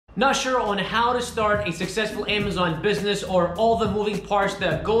Not sure on how to start a successful Amazon business or all the moving parts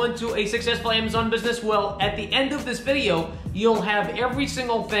that go into a successful Amazon business? Well, at the end of this video, you'll have every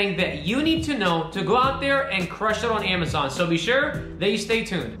single thing that you need to know to go out there and crush it on Amazon. So be sure that you stay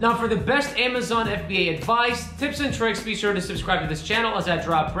tuned. Now, for the best Amazon FBA advice, tips, and tricks, be sure to subscribe to this channel as I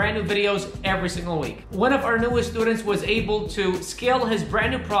drop brand new videos every single week. One of our newest students was able to scale his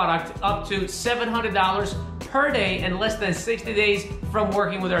brand new product up to $700 per day in less than 60 days from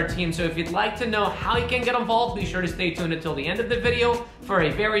working with our team. So if you'd like to know how you can get involved, be sure to stay tuned until the end of the video for a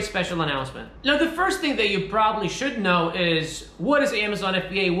very special announcement. Now, the first thing that you probably should know is, what is Amazon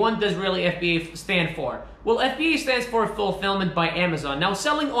FBA? What does really FBA stand for? Well, FBA stands for Fulfillment by Amazon. Now,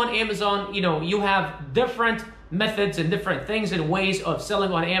 selling on Amazon, you have different methods and different things and ways of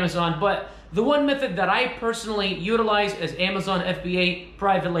selling on Amazon, but the one method that I personally utilize is Amazon FBA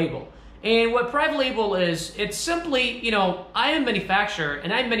private label. And what private label is, it's simply, I am a manufacturer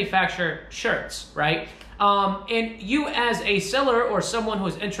and I manufacture shirts, right? And you as a seller or someone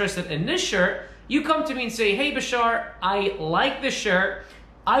who's interested in this shirt, you come to me and say, hey Bashar, I like this shirt.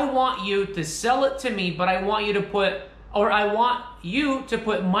 I want you to sell it to me, but I want you to put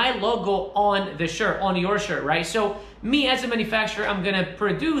my logo on the shirt, on your shirt, right? So me as a manufacturer, I'm gonna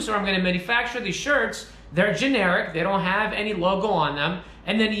produce or I'm gonna manufacture these shirts. They're generic, they don't have any logo on them.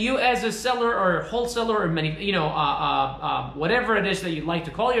 And then you as a seller or wholesaler or whatever it is that you'd like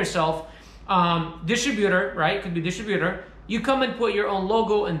to call yourself, distributor, right? Could be distributor. You come and put your own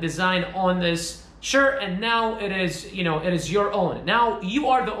logo and design on this shirt, and now it is, it is your own. Now you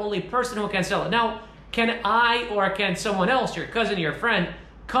are the only person who can sell it. Now, can I or can someone else, your cousin, your friend,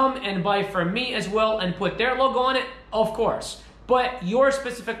 come and buy from me as well and put their logo on it? Of course. But your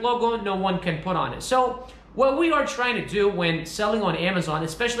specific logo, no one can put on it. So what we are trying to do when selling on Amazon,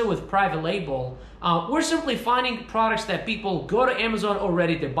 especially with private label, we're simply finding products that people go to Amazon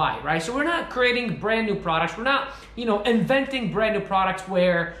already to buy, right? So we're not creating brand new products. We're not, inventing brand new products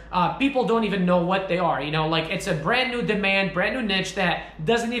where people don't even know what they are. Like it's a brand new demand, brand new niche that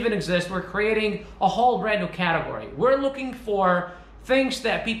doesn't even exist. We're creating a whole brand new category. We're looking for things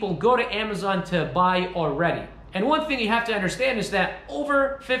that people go to Amazon to buy already. And one thing you have to understand is that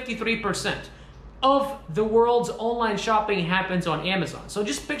over 53% of the world's online shopping happens on Amazon. So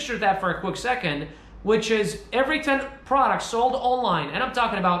just picture that for a quick second, which is every 10 products sold online, and I'm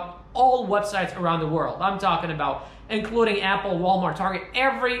talking about all websites around the world. I'm talking about including Apple, Walmart, Target,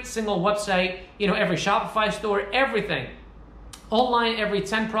 every single website, every Shopify store, everything. Online, every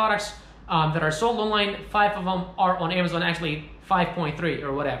 10 products that are sold online, 5 of them are on Amazon, actually 5.3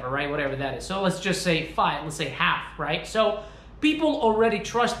 or whatever, right? Whatever that is. So let's just say 5, let's say half, right? So people already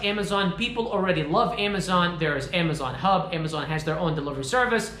trust Amazon. People already love Amazon. There's Amazon Hub. Amazon has their own delivery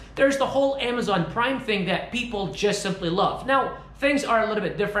service. There's the whole Amazon Prime thing that people just simply love. Now, things are a little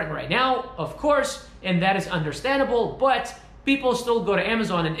bit different right now, of course, and that is understandable, but people still go to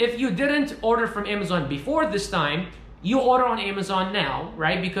Amazon. And if you didn't order from Amazon before this time, you order on Amazon now,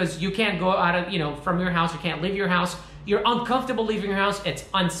 right? Because you can't go out of, from your house. You can't leave your house. You're uncomfortable leaving your house. It's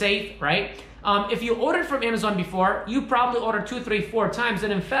unsafe, right? If you ordered from Amazon before, you probably ordered 2, 3, 4 times.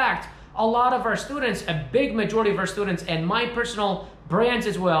 And in fact, a lot of our students, a big majority of our students, and my personal brands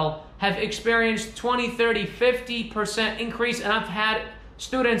as well, have experienced 20, 30, 50% increase. And I've had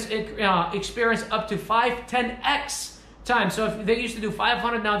students experience up to 5, 10x times. So if they used to do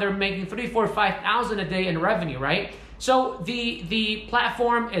 500, now they're making 3, 4, 5,000 a day in revenue, right? So the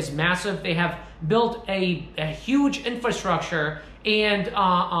platform is massive. They have built a huge infrastructure, and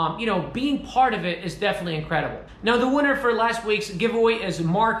being part of it is definitely incredible. Now, the winner for last week's giveaway is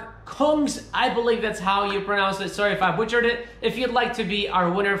Mark Kungs. I believe that's how you pronounce it. Sorry if I butchered it. If you'd like to be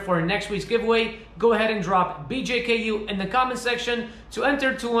our winner for next week's giveaway, go ahead and drop BJKU in the comment section to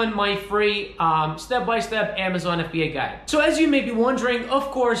enter to win my free step-by-step Amazon FBA guide. So as you may be wondering,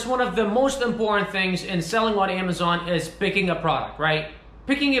 of course, one of the most important things in selling on Amazon is picking a product, right?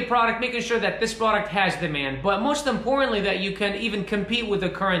 Picking a product, making sure that this product has demand, but most importantly that you can even compete with the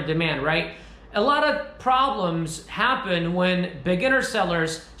current demand, right? A lot of problems happen when beginner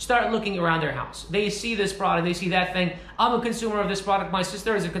sellers start looking around their house. They see this product, they see that thing. I'm a consumer of this product, my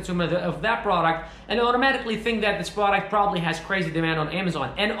sister is a consumer of that product, and they automatically think that this product probably has crazy demand on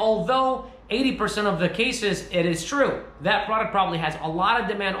Amazon. And although 80% of the cases it is true, that product probably has a lot of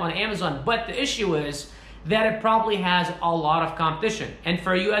demand on Amazon, but the issue is that it probably has a lot of competition. And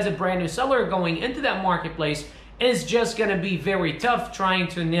for you as a brand new seller going into that marketplace, it's just gonna be very tough trying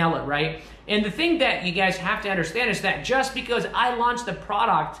to nail it, right? And the thing that you guys have to understand is that just because I launched a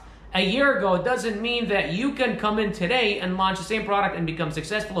product a year ago doesn't mean that you can come in today and launch the same product and become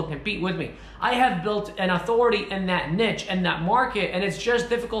successful and compete with me. I have built an authority in that niche and that market, and it's just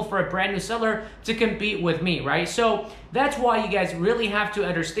difficult for a brand new seller to compete with me, right? So that's why you guys really have to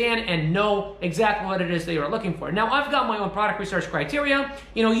understand and know exactly what it is that you're looking for. Now, I've got my own product research criteria.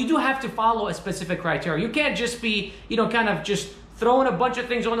 You do have to follow a specific criteria. You can't just be, kind of just throwing a bunch of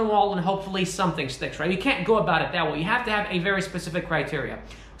things on the wall and hopefully something sticks, right? You can't go about it that way. You have to have a very specific criteria.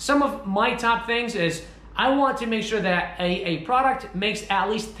 Some of my top things is I want to make sure that a product makes at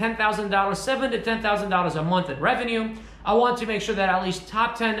least $10,000, $7,000 to $10,000 a month in revenue. I want to make sure that at least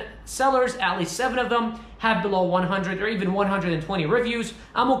top 10 sellers, at least 7 of them, have below 100 or even 120 reviews.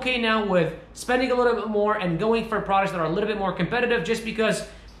 I'm okay now with spending a little bit more and going for products that are a little bit more competitive just because,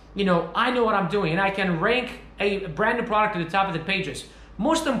 I know what I'm doing and I can rank a brand new product at the top of the pages.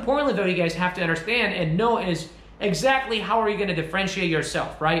 Most importantly, though, you guys have to understand and know is exactly how are you going to differentiate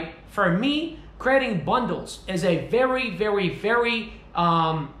yourself, right? For me, creating bundles is a very, very, very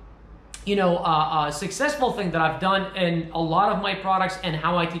successful thing that I've done in a lot of my products and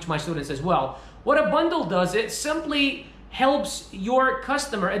how I teach my students as well. What a bundle does, it simply helps your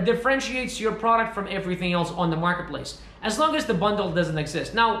customer. It differentiates your product from everything else on the marketplace, as long as the bundle doesn't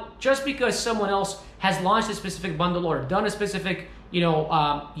exist. Now, just because someone else has launched a specific bundle or done a specific,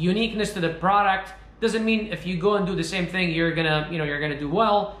 uniqueness to the product, doesn't mean if you go and do the same thing, you're gonna do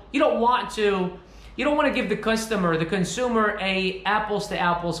well. You don't want to give the customer, the consumer, a apples to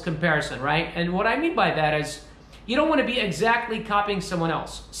apples comparison, right? And what I mean by that is you don't want to be exactly copying someone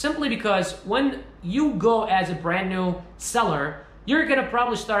else, simply because when you go as a brand new seller, you're gonna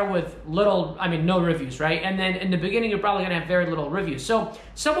probably start with no reviews, right? And then in the beginning, you're probably gonna have very little reviews. So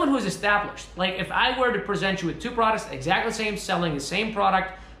someone who's established, like if I were to present you with 2 products, exactly the same, selling the same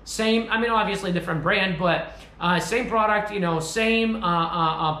product, same, obviously different brand, but same product, same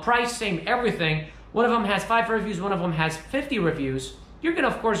price, same everything. One of them has 5 reviews, one of them has 50 reviews. You're gonna,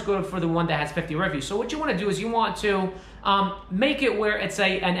 of course, go for the one that has 50 reviews. So what you wanna do is you want to make it where it's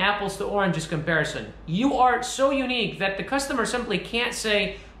an apples to oranges comparison. You are so unique that the customer simply can't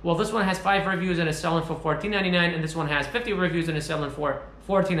say, well, this one has 5 reviews and is selling for $14.99, and this one has 50 reviews and is selling for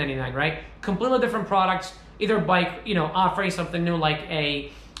 $14.99, right? Completely different products, either by, offering something new like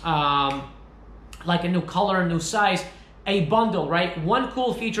a new color, new size, a bundle, right? One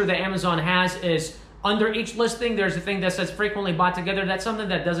cool feature that Amazon has is under each listing, there's a thing that says frequently bought together. That's something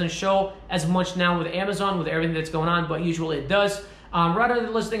that doesn't show as much now with Amazon, with everything that's going on, but usually it does. Right under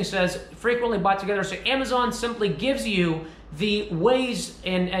the listing says frequently bought together. So Amazon simply gives you the ways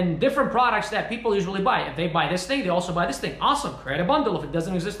and different products that people usually buy. If they buy this thing, they also buy this thing. Awesome, create a bundle if it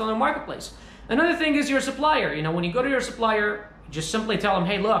doesn't exist on the marketplace. Another thing is your supplier. When you go to your supplier, just simply tell them,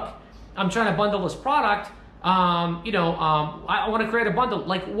 hey, look, I'm trying to bundle this product. I want to create a bundle.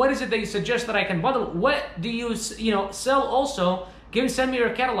 Like, what is it that you suggest that I can bundle? What do you, sell also? Send me your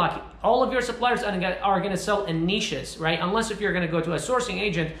catalog. All of your suppliers are going to sell in niches, right? Unless if you're going to go to a sourcing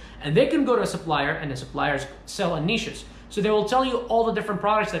agent and they can go to a supplier and the suppliers sell in niches. So they will tell you all the different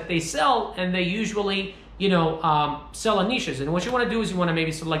products that they sell, and they usually, sell in niches. And what you want to do is you want to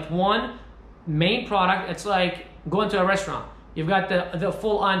maybe select one main product. It's like going to a restaurant. You've got the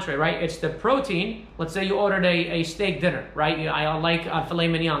full entree, right? It's the protein. Let's say you ordered a steak dinner, right? I like filet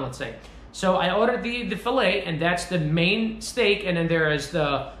mignon, let's say. So I ordered the filet, and that's the main steak, and then there is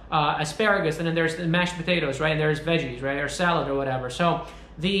the asparagus, and then there's the mashed potatoes, right? And there's veggies, right? Or salad or whatever. So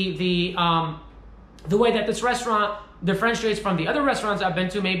the way that this restaurant differentiates from the other restaurants I've been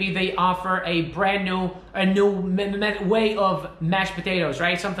to, maybe they offer a brand new way of mashed potatoes,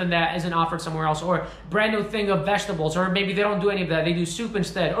 right? Something that isn't offered somewhere else, or brand new thing of vegetables, or maybe they don't do any of that. They do soup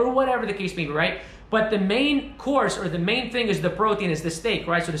instead, or whatever the case may be, right? But the main course or the main thing is the protein, is the steak,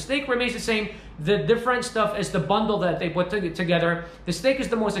 right? So the steak remains the same. The different stuff is the bundle that they put together. The steak is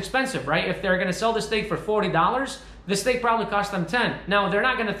the most expensive, right? If they're going to sell the steak for $40, the steak probably cost them $10. Now, they're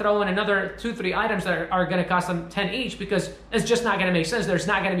not going to throw in another 2-3 items that are going to cost them $10 each, because it's just not going to make sense. There's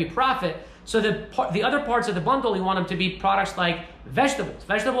not going to be profit. So the other parts of the bundle, you want them to be products like vegetables.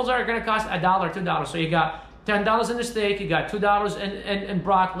 Vegetables are going to cost $1, $2. So you got $10 in the steak, you got $2 in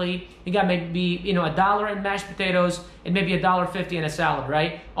broccoli, you got maybe $1 in mashed potatoes, and maybe $1.50 in a salad,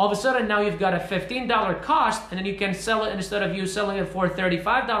 right? All of a sudden now you've got a $15 cost, and then you can sell it, instead of you selling it for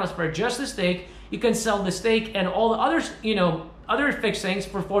 $35 for just the steak, you can sell the steak and all the others, other fixings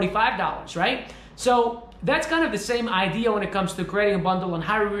for $45, right? So that's kind of the same idea when it comes to creating a bundle and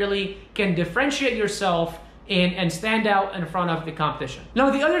how you really can differentiate yourself and stand out in front of the competition.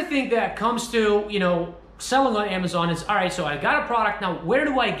 Now, the other thing that comes to, selling on Amazon is, all right, so I got a product, now where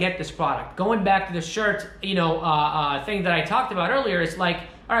do I get this product? Going back to the shirt, thing that I talked about earlier, it's like,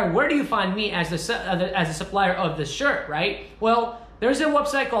 all right, where do you find me as a supplier of this shirt, right? Well, there's a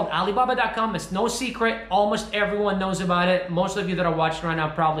website called Alibaba.com. It's no secret. Almost everyone knows about it. Most of you that are watching right now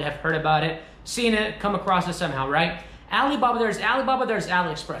probably have heard about it, seen it, come across it somehow, right? Alibaba, there's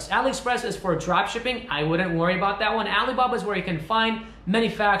AliExpress. AliExpress is for drop shipping. I wouldn't worry about that one. Alibaba is where you can find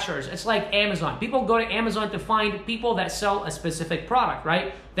manufacturers. It's like Amazon. People go to Amazon to find people that sell a specific product,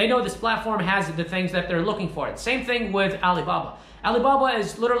 right? They know this platform has the things that they're looking for. Same thing with Alibaba. Alibaba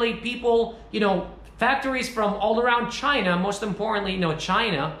is literally people, factories from all around China, most importantly,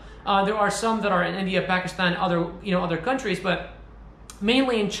 China. There are some that are in India, Pakistan, other countries, but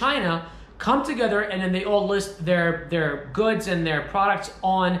mainly in China, come together and then they all list their goods and their products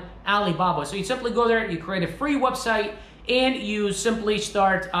on Alibaba. So you simply go there, you create a free website, and you simply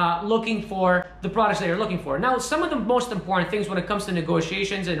start looking for the products that you're looking for. Now, some of the most important things when it comes to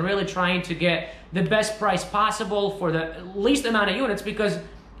negotiations and really trying to get the best price possible for the least amount of units, because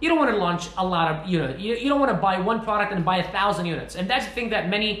you don't want to launch a lot of units. You don't want to buy one product and buy 1,000 units. And that's the thing that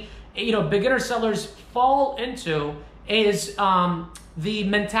many beginner sellers fall into is the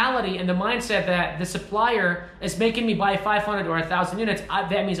mentality and the mindset that the supplier is making me buy 500 or 1,000 units,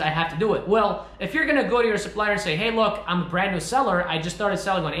 that means I have to do it. Well, if you're going to go to your supplier and say, hey, look, I'm a brand new seller, I just started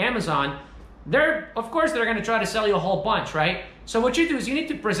selling on Amazon, of course they're going to try to sell you a whole bunch, right? So what you do is you need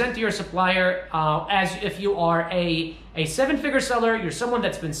to present to your supplier as if you are a 7-figure seller, you're someone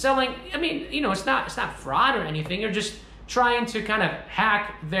that's been selling. I mean, it's not fraud or anything. You're just trying to kind of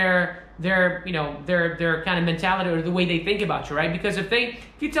hack their kind of mentality or the way they think about you, right? Because if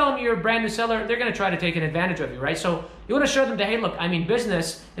you tell them you're a brand new seller, they're going to try to take an advantage of you, right? So you want to show them that, hey, look, I'm in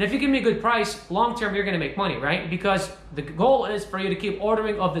business, and if you give me a good price, long term, you're going to make money, right? Because the goal is for you to keep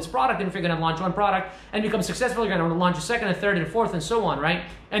ordering of this product, and if you're going to launch one product and become successful, you're going to launch a second, a third, and a fourth, and so on, right?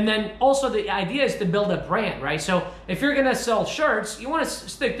 And then also the idea is to build a brand, right? So if you're going to sell shirts, you want to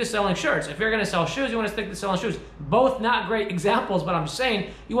stick to selling shirts. If you're going to sell shoes, you want to stick to selling shoes. Both not great examples, but I'm just saying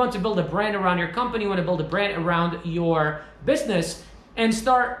you want to build a brand around your company, you want to build a brand around your business, and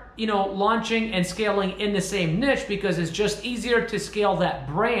start, launching and scaling in the same niche, because it's just easier to scale that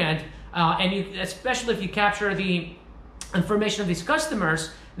brand. And especially if you capture the information of these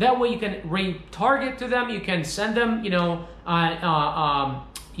customers, that way you can retarget to them. You can send them,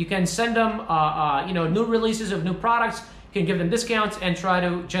 new releases of new products. You can give them discounts and try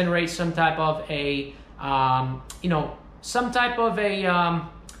to generate some type of a,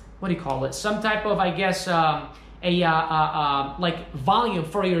 like volume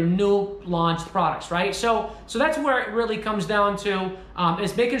for your new launched products, right? So that's where it really comes down to,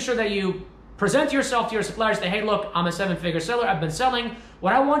 is making sure that you present yourself to your suppliers that, hey, look, I'm a 7-figure seller, I've been selling.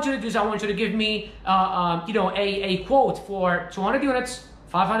 What I want you to do is I want you to give me, a quote for 200 units,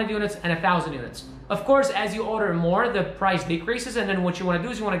 500 units, and 1,000 units. Of course, as you order more, the price decreases, and then what you want to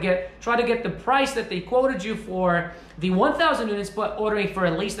do is you want to try to get the price that they quoted you for the 1,000 units, but ordering for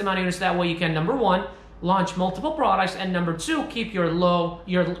at least the amount of units. That way you can, number one, launch multiple products, and number two, keep your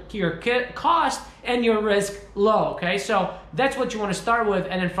cost and your risk low, okay? So that's what you want to start with,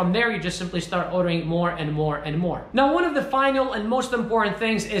 and then from there, you just simply start ordering more and more and more. Now, one of the final and most important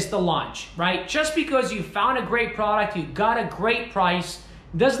things is the launch, right? Just because you found a great product, you got a great price,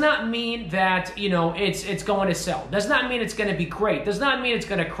 does not mean that, it's going to sell. Does not mean it's going to be great. Does not mean it's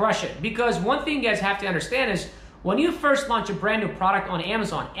going to crush it. Because one thing you guys have to understand is, when you first launch a brand new product on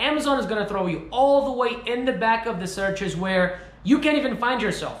Amazon, Amazon is going to throw you all the way in the back of the searches where you can't even find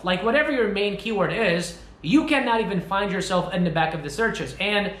yourself. Like whatever your main keyword is, you cannot even find yourself in the back of the searches.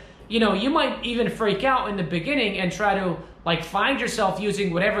 And you might even freak out in the beginning and try to find yourself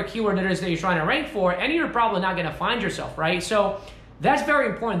using whatever keyword it is that you're trying to rank for, and you're probably not going to find yourself, right? So that's very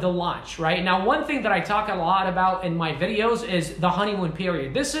important, the launch, right? Now, one thing that I talk a lot about in my videos is the honeymoon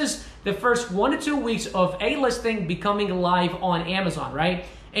period. This is the first 1 to 2 weeks of a listing becoming live on Amazon, right?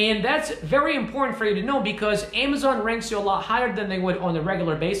 And that's very important for you to know, because Amazon ranks you a lot higher than they would on a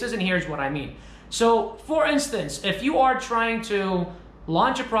regular basis, and here's what I mean. So, for instance, if you are trying to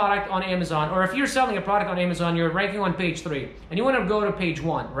launch a product on Amazon, or if you're selling a product on Amazon, you're ranking on page 3, and you want to go to page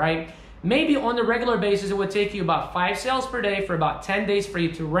 1, right? Maybe on a regular basis, it would take you about 5 sales per day for about 10 days for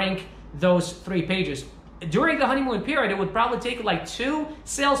you to rank those 3 pages. During the honeymoon period, it would probably take you 2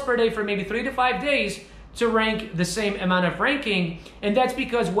 sales per day for maybe 3 to 5 days to rank the same amount of ranking. And that's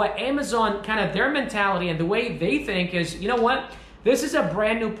because what Amazon, kind of their mentality and the way they think is, you know what? This is a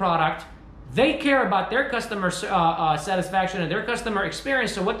brand new product. They care about their customer satisfaction and their customer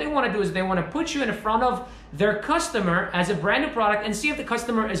experience. So what they want to do is they want to put you in front of their customer as a brand new product and see if the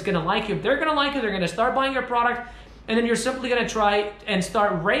customer is going to like you. If they're going to like you, they're going to start buying your product. and then you're simply going to try and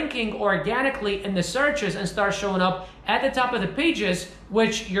start ranking organically in the searches and start showing up at the top of the pages,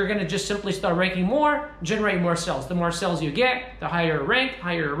 which you're going to just simply start ranking more, generate more sales. The more sales you get, the higher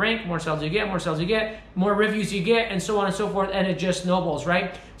you rank, more sales you get, more reviews you get, and so on and so forth, and it just snowballs,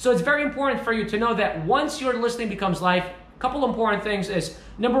 right? So it's very important for you to know that once your listing becomes live, a couple important things is,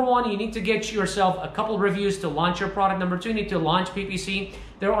 number one, you need to get yourself a couple reviews to launch your product. Number two, you need to launch PPC.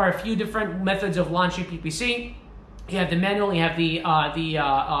 There are a few different methods of launching PPC. You have the manual, you have the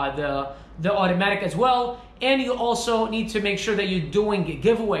automatic as well. And you also need to make sure that you're doing a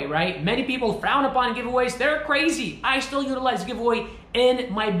giveaway, right? Many people frown upon giveaways. They're crazy. I still utilize giveaway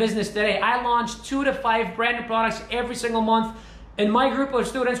in my business today. I launch 2 to 5 brand new products every single month. In my group of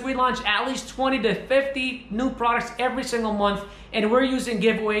students, we launch at least 20 to 50 new products every single month, and we're using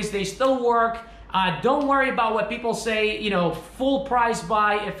giveaways. They still work. Don't worry about what people say, you know, full price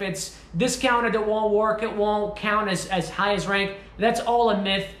buy. If it's discounted, it won't work. It won't count as high as rank. That's all a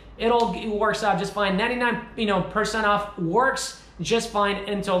myth. It works out just fine. 99% off works just fine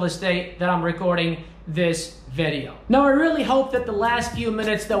until this day that I'm recording this video. Now, I really hope that the last few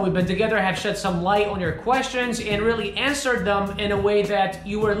minutes that we've been together have shed some light on your questions and really answered them in a way that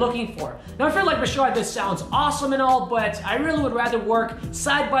you were looking for. Now, I feel like, Bashar, this sounds awesome and all, but I really would rather work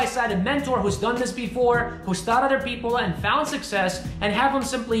side by side a mentor who's done this before, who's taught other people and found success, and have them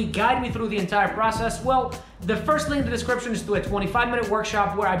simply guide me through the entire process. Well, the first link in the description is to a 25-minute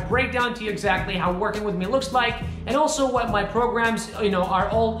workshop where I break down to you exactly how working with me looks like, and also what my programs, are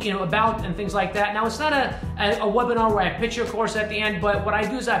all, about and things like that. Now, it's not a webinar where I pitch you a course at the end, but what I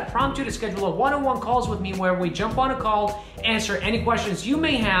do is I prompt you to schedule a one-on-one calls with me where we jump on a call, answer any questions you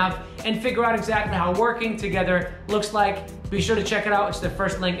may have, and figure out exactly how working together looks like. Be sure to check it out. It's the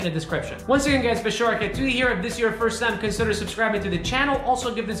first link in the description. Once again, guys, Bashar Katou here. If this is your first time, consider subscribing to the channel.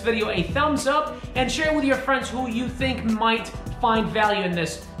 Also, give this video a thumbs up and share it with your friends who you think might find value in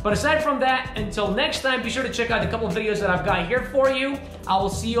this. But aside from that, until next time, be sure to check out the couple of videos that I've got here for you. I will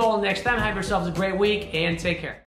see you all next time. Have yourselves a great week and take care.